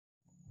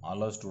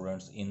Hello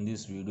students, in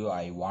this video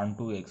I want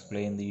to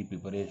explain the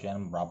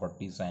preparation,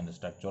 properties and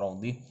structure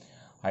of the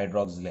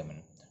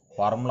hydroxylamine.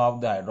 Formula of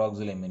the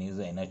hydroxylamine is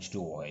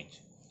NH2OH.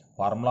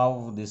 Formula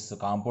of this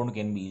compound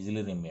can be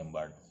easily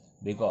remembered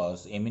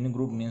because amine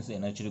group means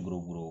NH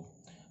group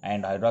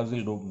and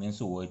hydroxyl group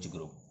means OH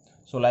group.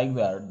 So like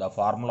that the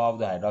formula of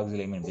the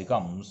hydroxylamine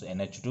becomes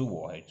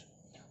NH2OH.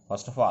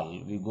 First of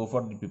all, we go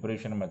for the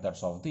preparation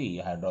methods of the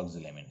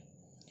hydroxylamine.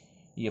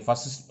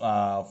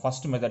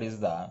 First method is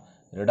the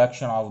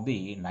reduction of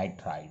the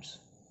nitrites.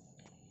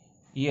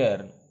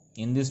 Here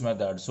in this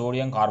method,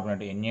 sodium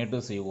carbonate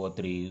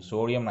Na2CO3,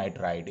 sodium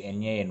nitrite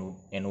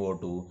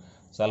NaNO2,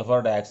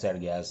 sulfur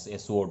dioxide gas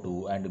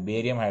SO2 and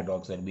barium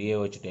hydroxide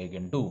BaOH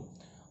taken 2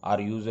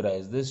 are used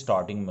as the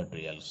starting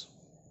materials.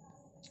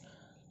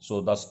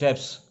 So the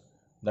steps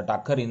that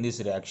occur in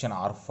this reaction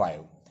are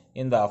 5.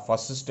 In the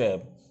first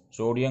step,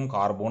 sodium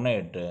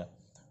carbonate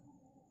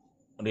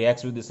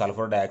reacts with the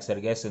sulfur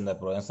dioxide gas in the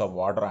presence of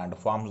water and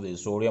forms the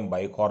sodium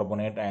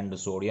bicarbonate and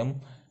sodium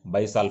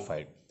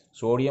bisulfite.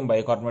 Sodium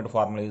bicarbonate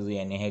formula is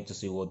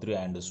NaHCO3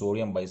 and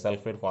sodium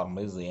bisulfite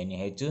formula is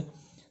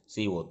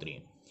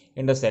NaHCO3.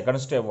 In the second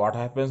step, what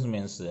happens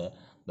means the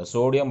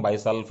sodium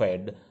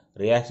bisulfite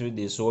reacts with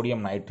the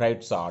sodium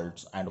nitrite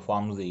salts and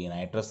forms the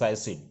nitrous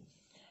acid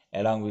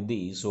along with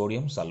the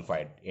sodium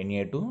sulfite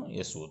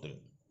Na2SO3.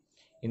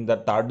 In the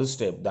third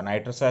step, the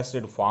nitrous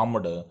acid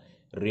formed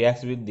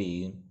reacts with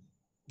the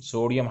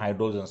sodium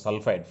hydrogen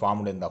sulfide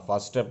formed in the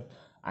first step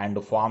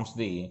and forms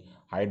the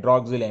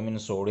hydroxylamine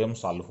sodium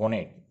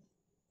sulfonate.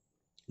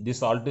 This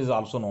salt is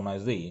also known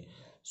as the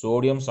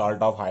sodium salt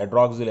of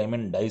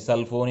hydroxylamine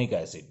disulfonic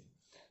acid.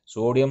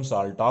 Sodium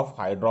salt of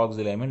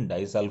hydroxylamine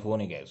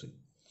disulfonic acid.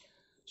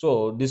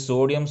 So this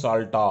sodium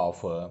salt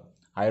of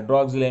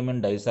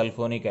hydroxylamine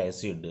disulfonic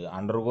acid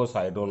undergoes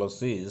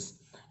hydrolysis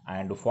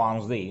and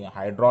forms the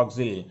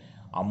hydroxyl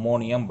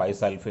ammonium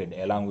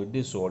bisulfate along with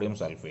the sodium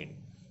sulfate.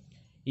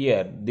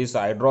 Here this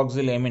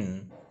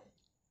hydroxylamine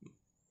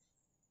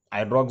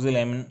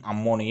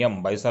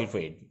ammonium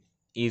bisulfate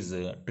is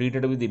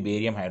treated with the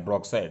barium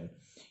hydroxide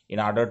in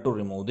order to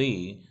remove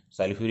the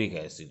sulfuric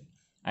acid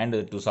and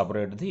to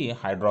separate the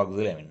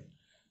hydroxylamine.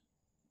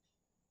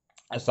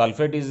 A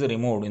sulfate is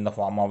removed in the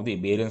form of the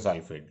barium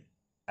sulfate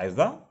as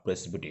the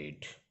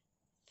precipitate.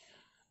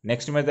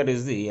 Next method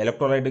is the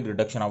electrolytic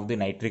reduction of the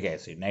nitric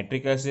acid.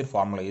 Nitric acid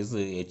formula is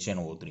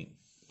HNO3.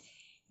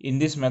 In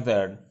this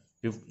method,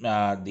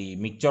 the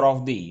mixture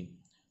of the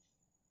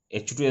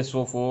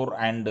H2SO4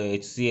 and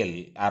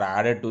HCl are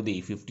added to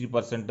the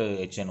 50%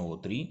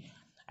 HNO3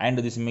 and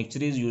this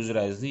mixture is used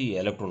as the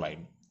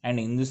electrolyte. And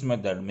in this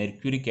method,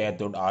 mercury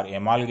cathode or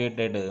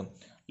amalgamated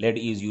lead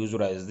is used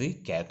as the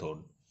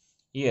cathode.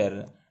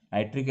 Here,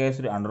 nitric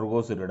acid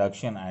undergoes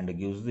reduction and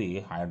gives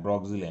the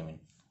hydroxylamine.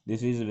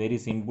 This is a very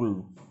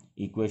simple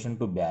equation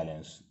to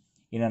balance.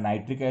 In a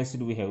nitric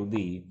acid, we have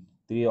the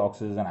 3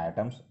 oxygen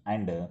atoms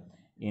and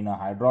in a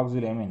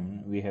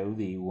hydroxylamine, we have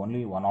the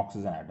only 1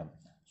 oxygen atom.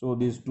 So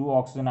these 2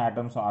 oxygen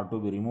atoms are to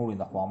be removed in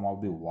the form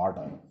of the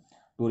water.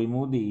 To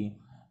remove the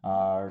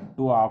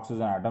 2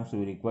 oxygen atoms,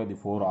 we require the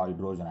 4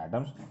 hydrogen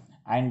atoms.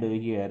 And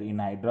here in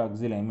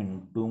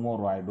hydroxylamine, 2 more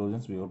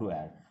hydrogens we have to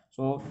add.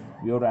 So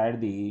we have to add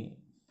the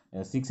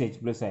 6 H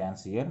plus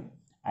ions here.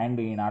 And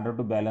in order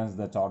to balance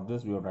the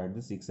charges, we have to add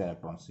the 6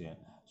 electrons here.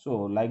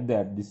 So like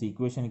that, this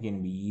equation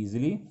can be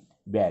easily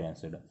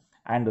balanced.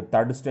 And the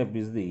third step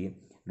is the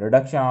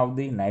reduction of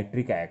the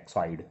nitric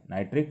oxide.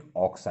 Nitric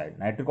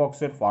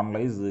oxide formula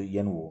is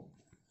NO.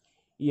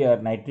 Here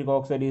nitric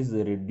oxide is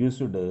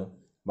reduced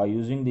by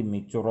using the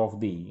mixture of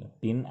the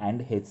tin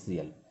and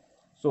HCl.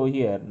 So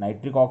here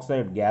nitric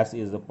oxide gas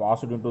is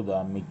passed into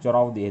the mixture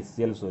of the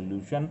HCl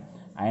solution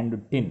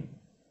and tin.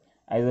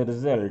 As a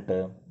result,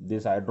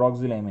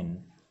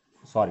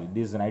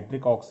 this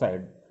nitric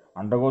oxide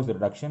undergoes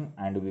reduction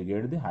and we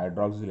get the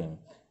hydroxylamine.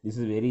 This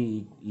is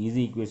very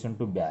easy equation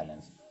to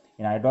balance.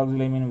 In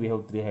hydroxylamine, we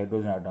have 3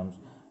 hydrogen atoms,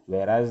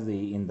 whereas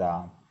in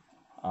the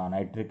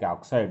nitric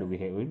oxide, we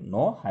have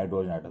no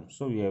hydrogen atoms.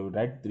 So we have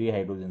write 3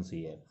 hydrogens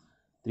here,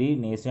 3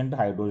 nascent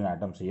hydrogen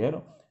atoms here,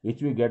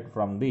 which we get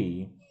from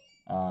the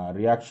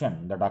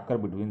reaction that occur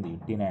between the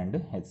tin and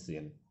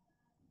HCl.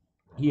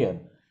 Here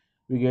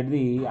we get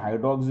the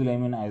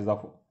hydroxylamine as the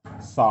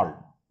salt,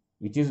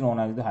 which is known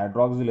as the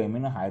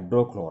hydroxylamine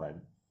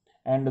hydrochloride,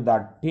 and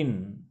the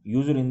tin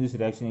used in this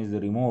reaction is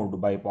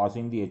removed by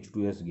passing the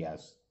H2S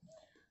gas.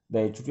 The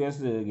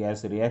H2S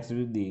gas reacts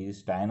with the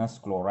stannous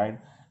chloride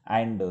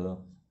and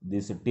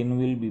this tin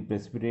will be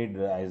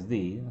precipitated as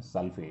the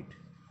sulfate,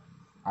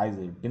 as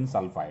tin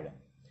sulfide.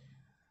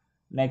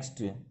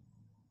 Next,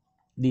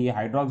 the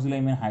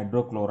hydroxylamine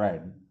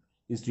hydrochloride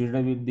is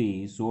treated with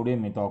the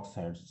sodium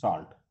methoxide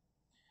salt.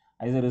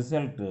 As a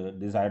result,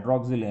 this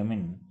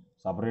hydroxylamine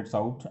separates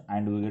out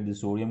and we get the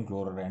sodium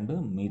chloride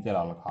and methyl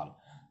alcohol.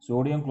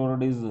 Sodium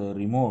chloride is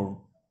removed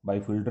by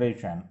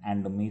filtration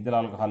and methyl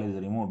alcohol is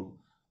removed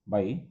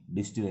by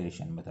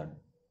distillation method.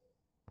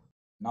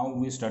 Now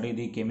we study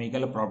the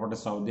chemical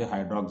properties of the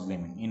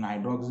hydroxylamine. In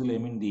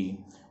hydroxylamine, the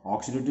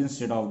oxidative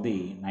state of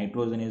the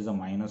nitrogen is the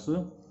minus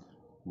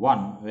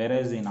 1,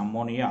 whereas in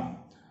ammonia,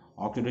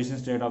 oxidation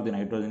state of the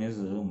nitrogen is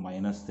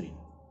 -3.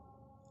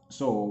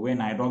 So when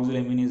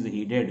hydroxylamine is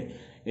heated,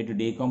 it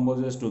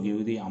decomposes to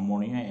give the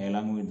ammonia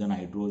along with the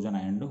nitrogen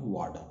and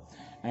water.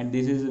 And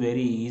this is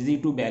very easy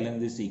to balance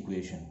this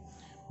equation,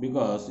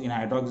 because in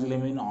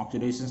hydroxylamine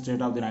oxidation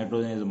state of the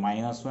nitrogen is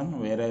 -1,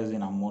 whereas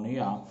in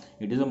ammonia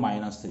it is a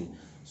 -3.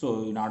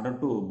 So in order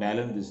to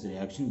balance this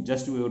reaction,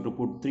 just we have to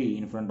put 3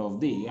 in front of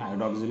the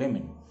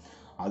hydroxylamine.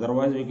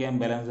 Otherwise we can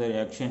balance the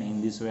reaction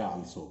in this way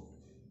also.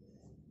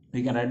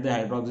 We can write the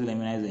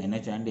hydroxylamine as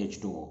NH and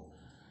H2O.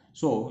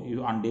 So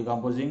on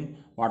decomposing,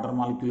 water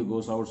molecule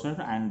goes outside,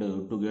 and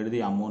to get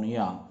the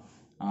ammonia,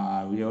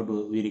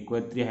 we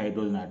require 3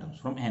 hydrogen atoms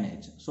from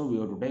NH. So we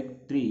have to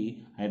take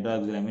 3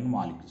 hydroxylamine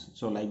molecules.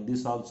 So like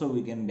this also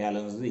we can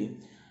balance the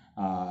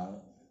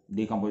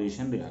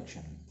decomposition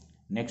reaction.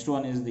 Next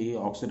one is the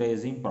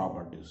oxidizing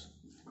properties.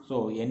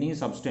 So any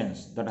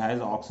substance that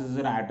has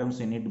oxygen atoms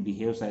in it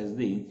behaves as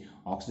the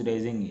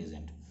oxidizing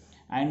agent,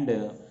 and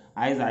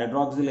as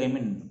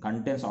hydroxylamine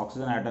contains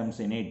oxygen atoms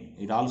in it,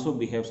 it also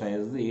behaves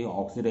as the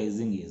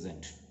oxidizing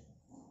agent.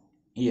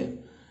 Here,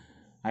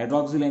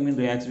 hydroxylamine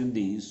reacts with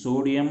the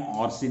sodium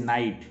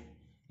arsenite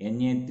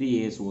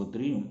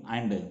Na3SO3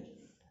 and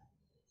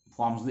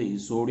forms the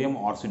sodium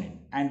arsenate,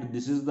 and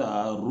this is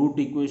the root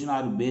equation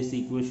or base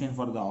equation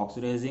for the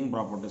oxidizing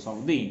properties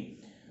of the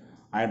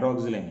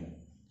hydroxylamine.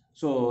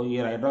 So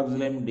here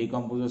hydroxylamine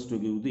decomposes to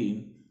give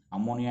the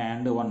ammonia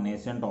and one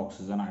nascent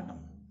oxygen atom.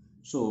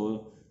 So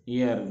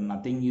here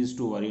nothing is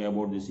to worry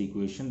about this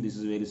equation. This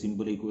is very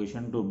simple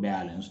equation to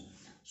balance.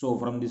 So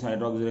from this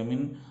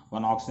hydroxylamine,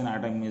 one oxygen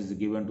atom is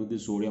given to the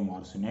sodium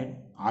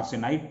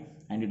arsenite,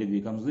 and it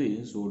becomes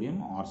the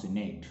sodium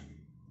arsenate.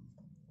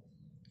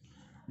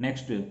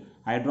 Next,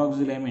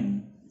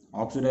 hydroxylamine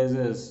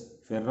oxidizes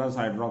ferrous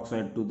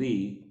hydroxide to the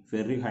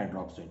ferric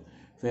hydroxide.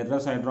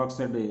 Ferrous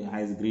hydroxide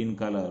has green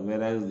color,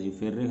 whereas the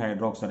ferric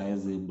hydroxide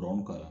has the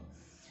brown color.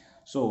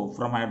 So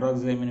from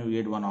hydroxylamine we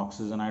get one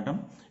oxygen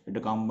atom.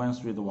 It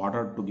combines with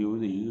water to give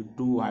the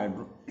two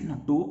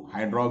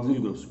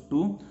hydroxyl groups,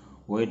 2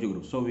 OH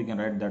groups. So we can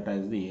write that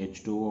as the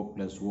H2O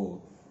plus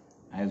O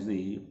as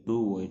the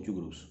 2 OH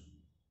groups.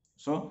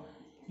 So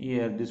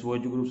here these OH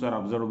groups are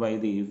absorbed by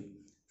the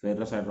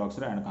ferrous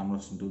hydroxide and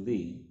converts into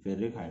the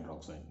ferric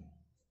hydroxide.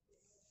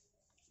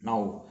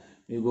 Now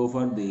we go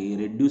for the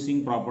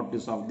reducing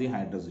properties of the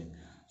hydrogen.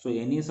 So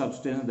any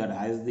substance that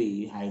has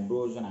the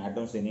hydrogen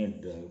atoms in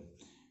it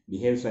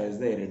behaves as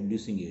the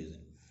reducing agent,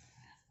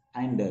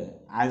 and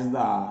as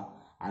the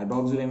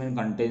hydroxylamine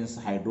contains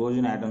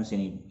hydrogen atoms in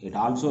it, it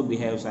also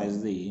behaves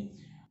as the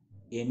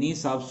any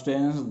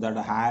substance that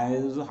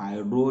has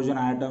hydrogen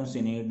atoms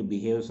in it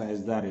behaves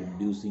as the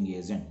reducing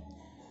agent.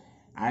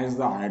 As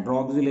the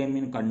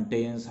hydroxylamine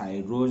contains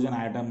hydrogen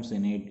atoms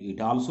in it,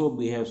 it also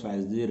behaves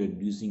as the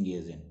reducing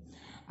agent.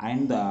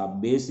 And the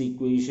base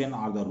equation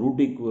or the root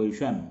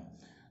equation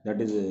that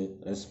is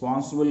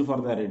responsible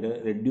for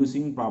the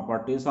reducing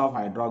properties of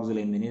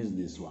hydroxylamine is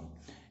this one.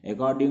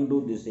 According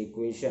to this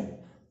equation,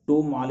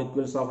 2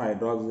 molecules of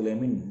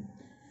hydroxylamine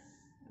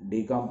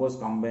decompose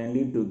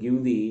combinedly to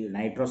give the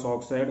nitrous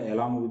oxide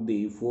along with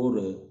the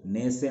 4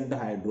 nascent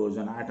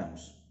hydrogen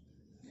atoms.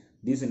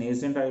 These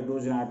nascent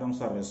hydrogen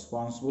atoms are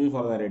responsible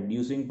for the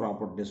reducing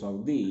properties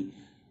of the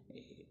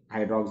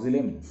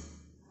hydroxylamine.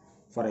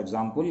 For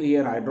example,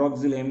 here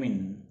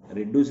hydroxylamine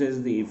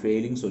reduces the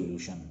failing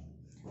solution.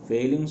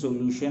 Failing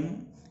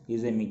solution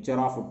is a mixture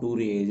of 2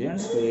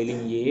 reagents,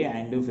 failing A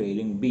and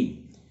failing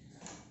B.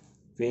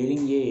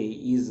 Failing A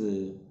is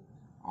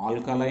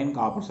alkaline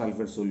copper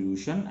sulfate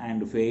solution,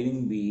 and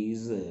failing B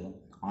is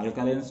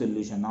alkaline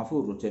solution of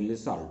Hydroxyl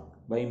salt.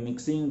 By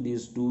mixing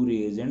these 2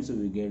 reagents,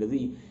 we get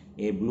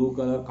a blue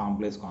color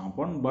complex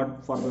compound,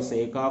 but for the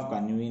sake of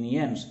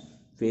convenience,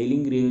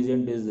 failing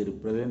reagent is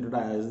represented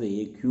as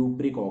the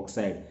cupric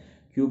oxide.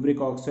 Cupric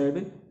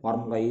oxide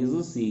formula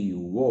is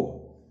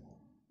CuO.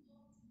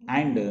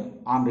 And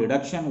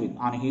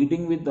on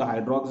heating with the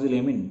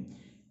hydroxylamine,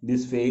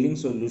 this failing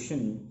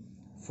solution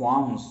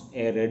forms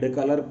a red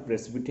color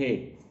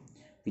precipitate,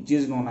 which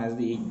is known as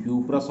the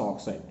cuprous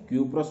oxide.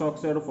 Cuprous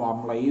oxide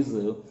formula is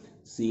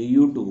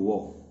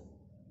Cu2O.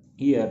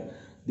 Here,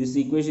 this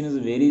equation is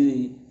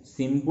very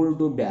simple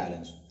to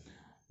balance,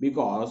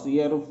 because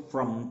here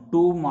from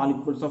 2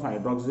 molecules of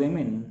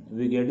hydroxylamine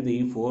we get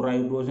the 4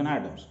 hydrogen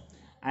atoms,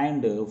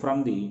 and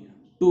from the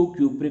 2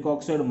 cupric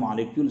oxide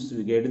molecules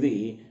we get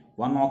the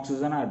 1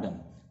 oxygen atom.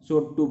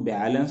 So to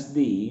balance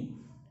in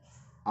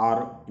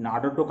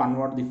order to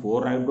convert the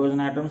 4 hydrogen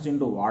atoms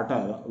into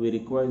water, we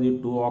require the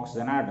 2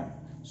 oxygen atom.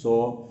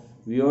 So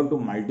we have to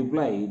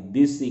multiply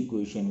this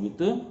equation with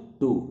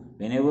 2.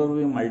 Whenever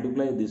we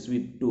multiply this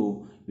with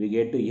 2, we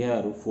get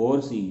here 4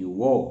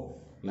 CuO.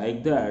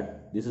 Like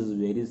that, this is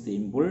very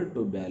simple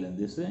to balance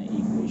this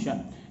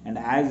equation. And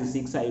as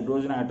 6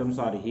 hydrogen atoms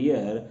are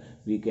here,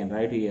 we can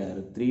write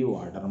here 3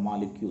 water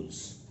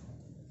molecules.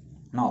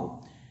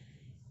 Now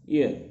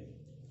here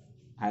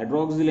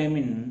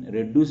hydroxylamine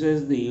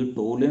reduces the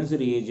Tollens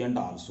reagent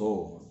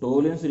also.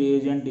 Tollens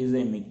reagent is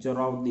a mixture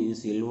of the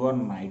silver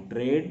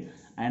nitrate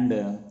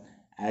and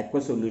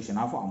aqueous solution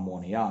of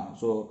ammonia.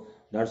 So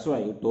that's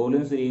why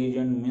Tollens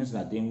reagent means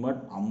nothing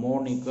but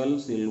ammonical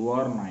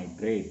silver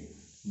nitrate,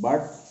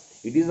 but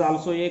it is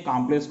also a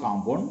complex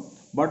compound.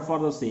 But for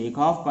the sake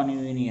of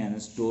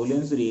convenience,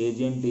 Tollens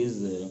reagent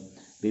is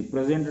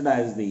represented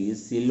as the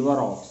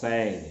silver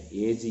oxide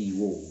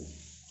Ag2O.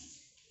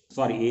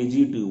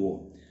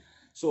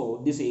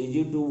 So this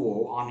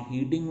Ag2O on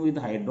heating with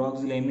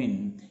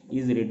hydroxylamine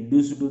is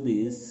reduced to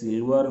the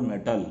silver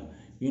metal.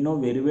 You know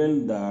very well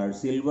that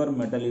silver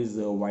metal is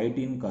white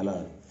in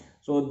color.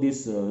 So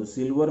this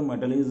silver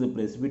metal is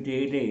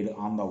precipitated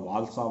on the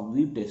walls of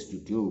the test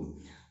tube.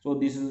 So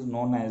this is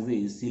known as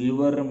the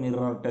silver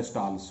mirror test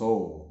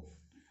also.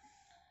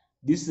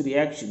 This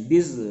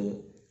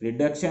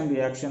reduction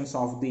reactions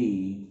of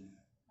the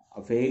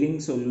failing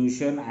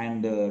solution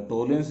and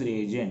Tollens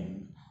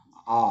reagent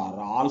are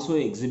also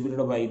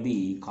exhibited by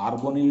the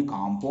carbonyl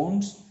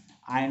compounds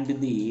and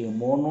the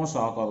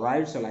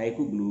monosaccharides like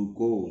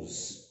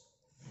glucose.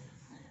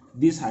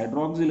 This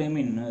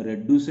hydroxylamine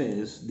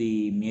reduces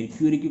the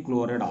mercuric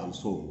chloride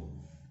also.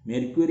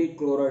 Mercuric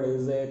chloride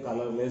is a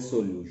colorless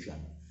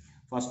solution.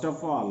 First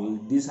of all,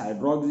 this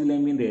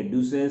hydroxylamine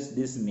reduces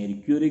this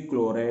mercuric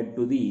chloride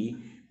to the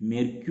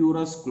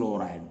mercurous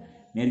chloride.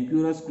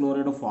 Mercurous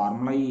chloride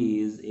formula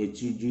is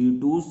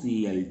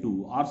Hg2Cl2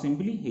 or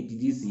simply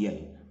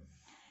HgCl.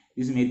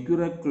 This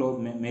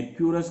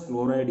mercurous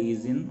chloride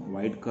is in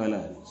white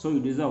color, so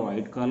it is a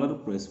white color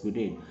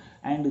precipitate,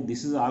 and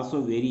this is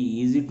also very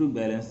easy to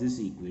balance this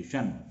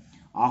equation.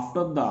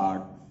 After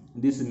that,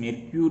 this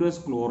mercurous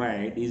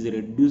chloride is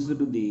reduced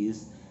to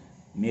this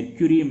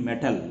mercury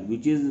metal,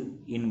 which is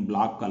in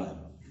black color,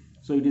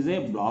 so it is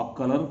a black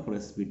color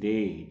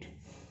precipitate.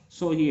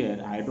 So here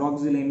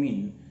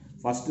hydroxylamine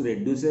first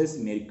reduces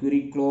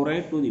mercury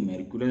chloride to the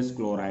mercurous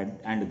chloride,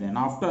 and then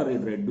after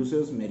it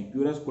reduces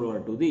mercurous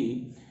chloride to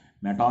the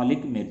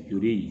metallic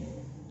mercury.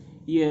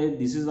 Here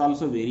this is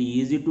also very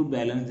easy to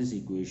balance this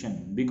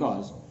equation,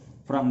 because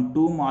from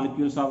two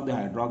molecules of the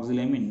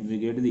hydroxylamine we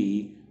get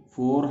the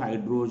 4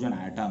 hydrogen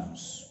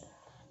atoms,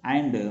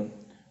 and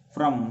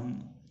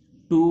from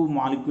two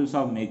molecules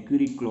of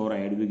mercury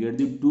chloride we get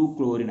the 2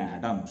 chlorine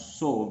atoms.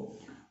 So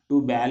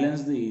to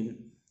balance the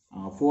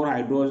 4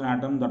 hydrogen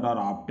atoms that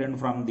are obtained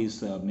from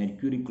this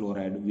mercury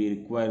chloride, we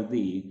require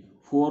the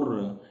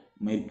 4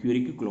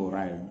 mercuric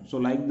chloride. So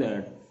like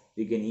that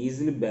we can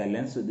easily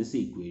balance this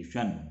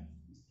equation.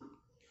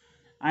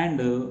 And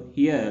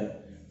here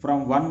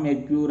from 1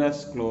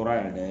 mercurous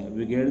chloride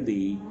we get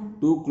the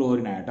 2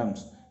 chlorine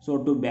atoms. So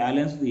to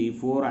balance the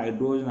 4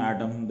 hydrogen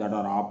atoms that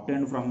are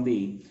obtained from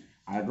the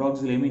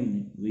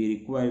hydroxylamine, we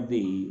require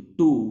the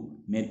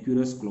 2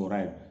 mercurous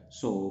chloride.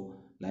 So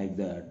like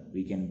that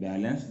we can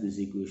balance this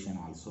equation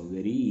also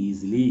very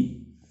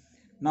easily.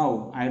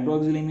 Now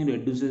hydroxylamine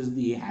reduces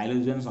the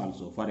halogens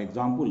also. For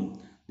example,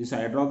 this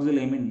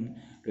hydroxylamine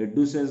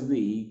reduces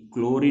the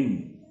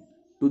chlorine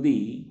to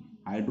the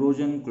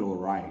hydrogen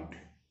chloride.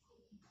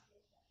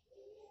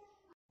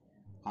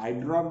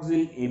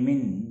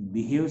 Hydroxylamine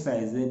behaves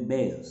as a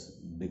base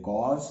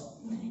because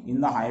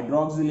in the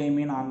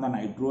hydroxylamine on the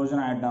nitrogen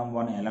atom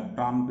one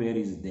electron pair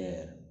is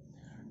there.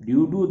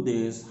 Due to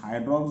this,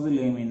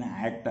 hydroxylamine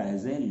acts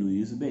as a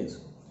Lewis base.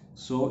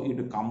 So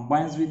it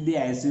combines with the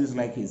acids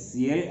like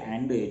HCl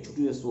and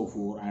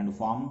H2SO4 and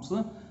forms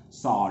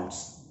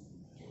salts.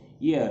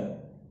 Here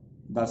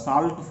the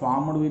salt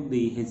formed with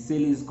the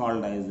HCl is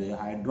called as a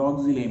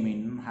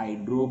hydroxylamine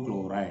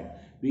hydrochloride.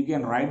 We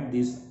can write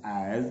this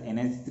as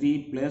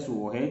NH3 plus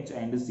OH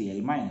and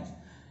Cl minus.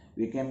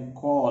 We can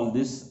call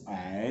this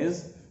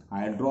as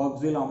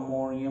hydroxyl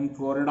ammonium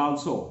chloride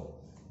also.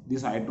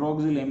 This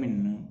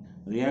hydroxylamine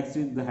reacts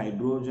with the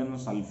hydrogen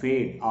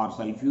sulfate or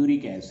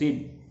sulfuric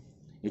acid.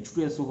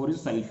 H2SO4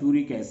 is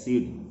sulfuric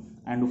acid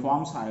and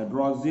forms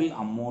hydroxyl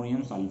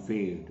ammonium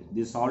sulfate.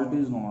 This salt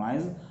is known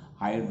as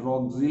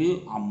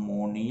hydroxyl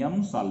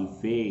ammonium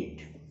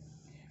sulfate.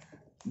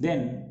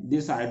 Then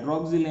this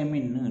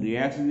hydroxylamine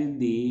reacts with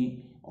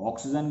the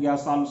oxygen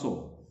gas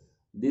also.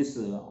 This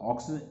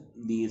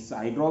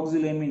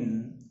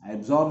hydroxylamine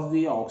absorbs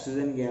the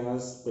oxygen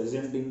gas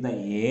present in the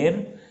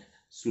air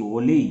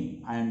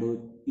slowly and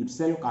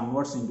itself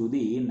converts into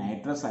the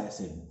nitrous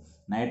acid.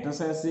 Nitrous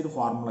acid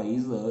formula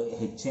is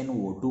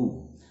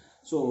HNO2.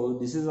 So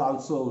this is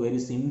also a very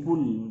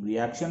simple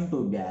reaction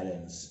to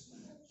balance.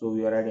 So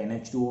we are at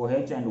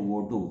NH2OH and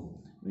O2.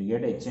 We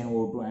get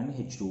HNO2 and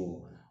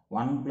H2O.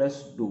 1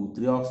 plus 2,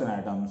 3 oxygen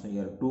atoms.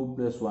 Here 2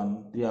 plus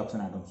 1, 3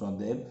 oxygen atoms are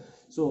there.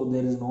 So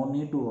there is no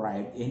need to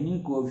write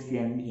any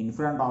coefficient in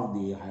front of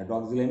the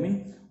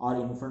hydroxylamine or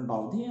in front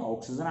of the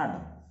oxygen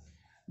atom.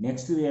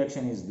 Next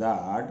reaction is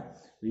that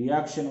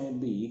reaction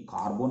with the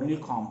carbonyl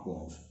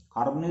compounds.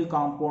 Carbonyl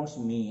compounds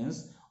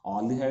means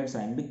aldehydes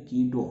and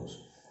ketones.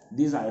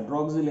 This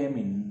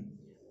hydroxylamine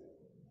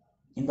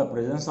in the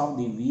presence of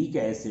the weak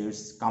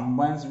acids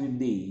combines with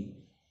the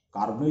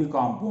carbonyl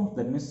compounds,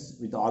 that means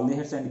with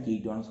aldehydes and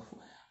ketones,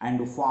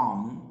 and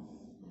form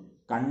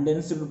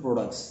condensed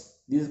products.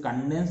 These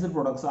condensed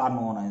products are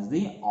known as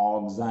the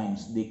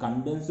oximes. The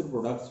condensed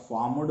products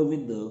formed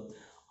with the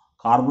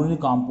Carbonyl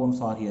compounds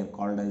are here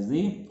called as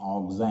the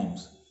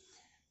oximes.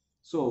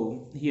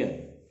 So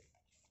here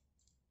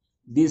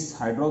this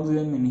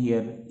hydroxyl in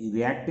here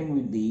reacting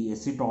with the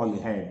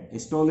acetaldehyde.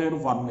 Acetaldehyde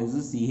formula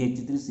is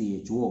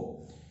CH3CHO.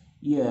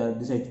 Here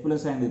this H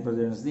plus ion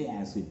represents the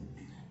acid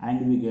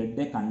and we get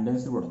the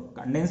condensed product.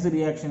 Condensed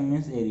reaction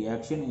means a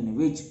reaction in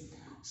which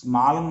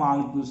small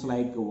molecules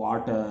like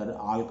water,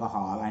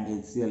 alcohol and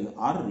HCl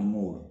are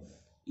removed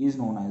is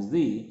known as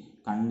the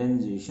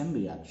condensation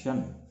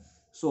reaction.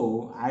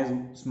 So as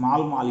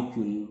small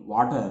molecule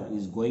water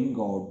is going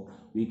out,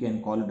 we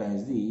can call it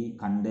as the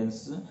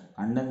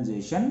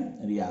condensation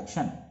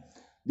reaction.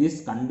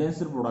 This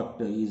condensed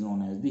product is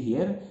known as the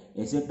here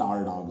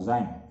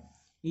acetaldoxime.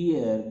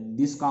 Here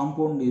this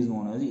compound is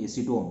known as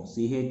acetone,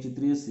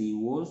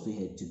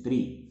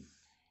 CH3COCH3.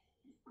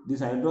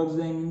 This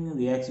hydroxyl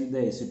reacts with the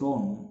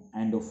acetone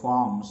and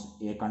forms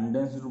a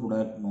condensed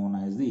product known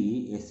as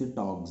the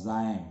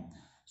acetoxime.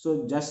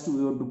 So just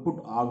we have to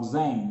put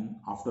oxime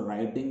after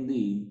writing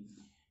the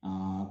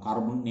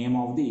name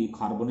of the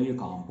carbonyl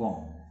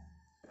compound.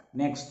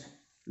 Next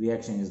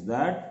reaction is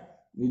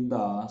that with the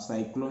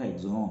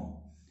cyclohexanone.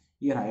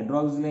 Here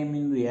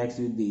hydroxylamine reacts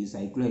with the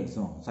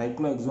cyclohexanone.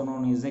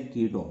 Cyclohexanone is a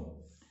ketone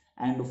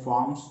and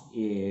forms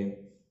a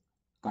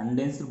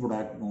condensed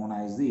product known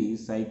as the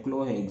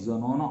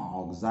cyclohexanone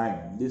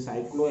oxide. This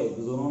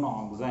cyclohexanone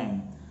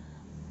oxide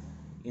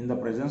in the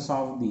presence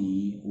of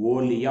the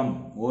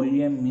oleum.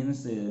 Oleum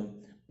means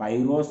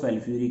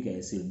pyrosulfuric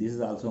acid. This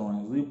is also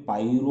known as the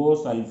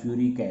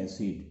pyrosulfuric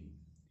acid.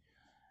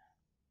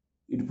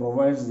 It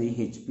provides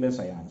the H plus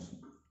ions.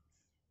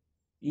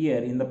 Here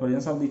in the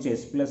presence of the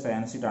H plus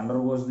ions, it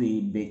undergoes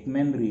the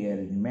Beckmann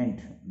rearrangement.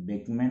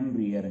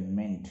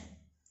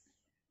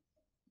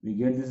 We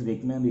get this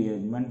Beckmann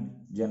rearrangement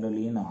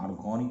generally in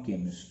organic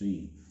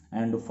chemistry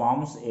and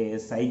forms a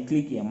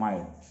cyclic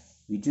amide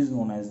which is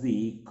known as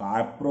the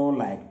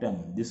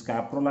caprolactam. This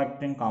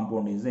caprolactam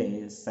compound is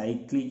a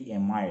cyclic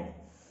amide.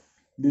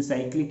 This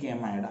cyclic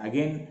amide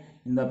again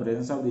in the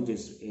presence of the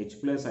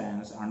H plus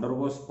ions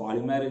undergoes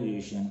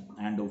polymerization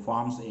and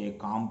forms a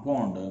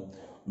compound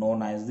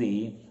known as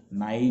the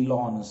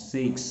nylon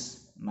 6.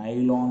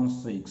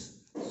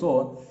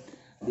 So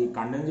the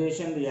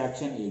condensation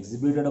reaction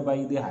exhibited by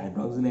the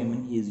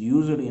hydroxylamine is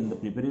used in the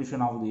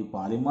preparation of the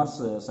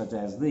polymers such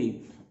as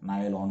the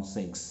nylon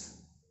 6.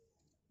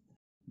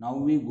 Now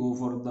we go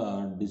for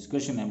the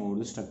discussion about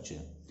the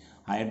structure.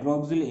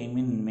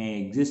 Hydroxylamine may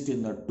exist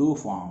in the two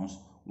forms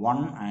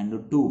 1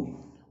 and 2.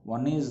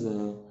 One is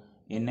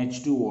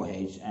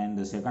NH2OH and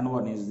the second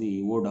one is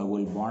the O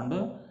double bond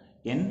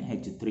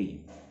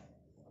NH3.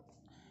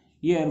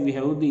 Here we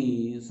have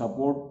the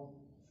support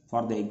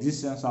for the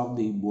existence of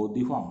the both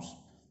the forms.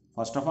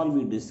 First of all,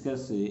 we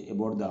discuss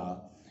about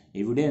the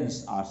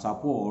evidence or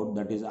support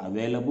that is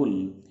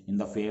available in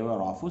the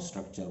favor of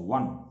structure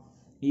 1.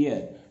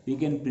 Here we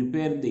can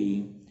prepare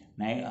the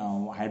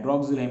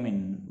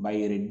hydroxylamine by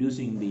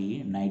reducing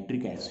the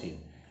nitric acid.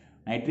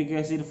 Nitric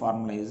acid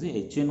formula is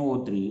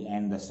HNO3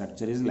 and the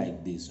structure is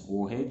like this,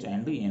 OH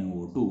and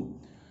NO2.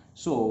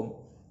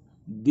 So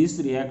this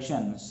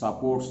reaction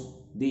supports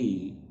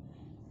the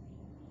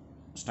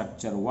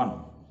structure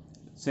 1.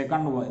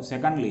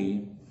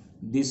 Secondly,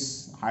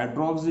 this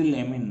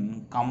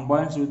hydroxylamine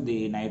combines with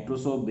the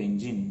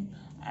nitrosobenzene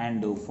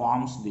and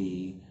forms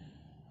the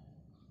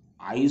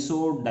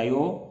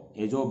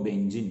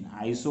isodioazobenzene.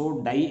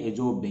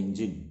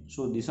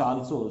 So this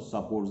also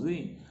supports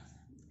the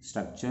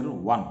structure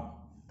 1.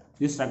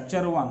 This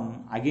structure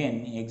 1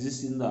 again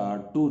exists in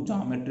the two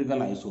geometrical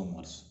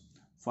isomers.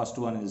 First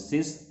one is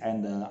cis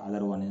and the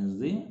other one is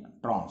the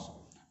trans.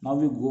 Now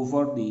we go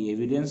for the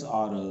evidence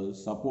or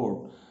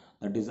support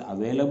that is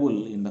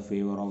available in the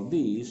favor of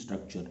the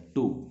structure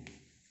 2.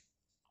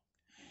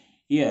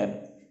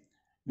 Here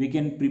we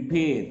can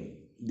prepare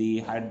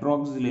the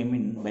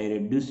hydroxylamine by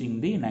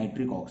reducing the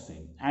nitric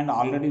oxide, and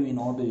already we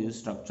know the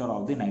structure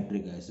of the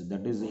nitric acid,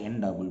 that is N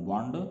double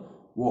bond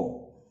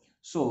O.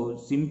 So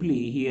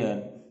simply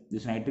here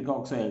this nitric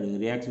oxide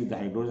reacts with the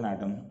hydrogen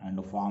atom and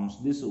forms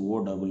this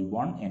O double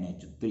bond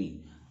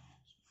NH3.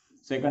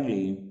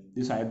 Secondly,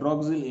 this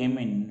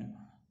hydroxylamine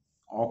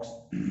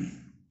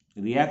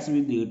reacts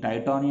with the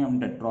titanium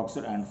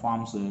tetroxide and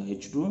forms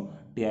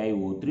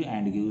H2TiO3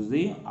 and gives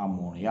the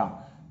ammonia.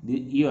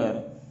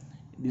 Here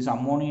this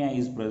ammonia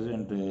is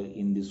present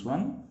in this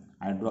one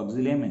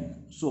hydroxylamine.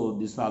 So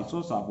this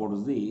also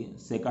supports the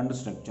second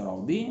structure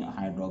of the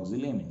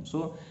hydroxylamine.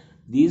 So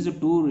these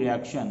two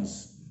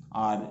reactions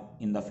are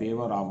in the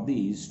favor of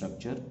the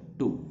structure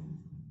 2.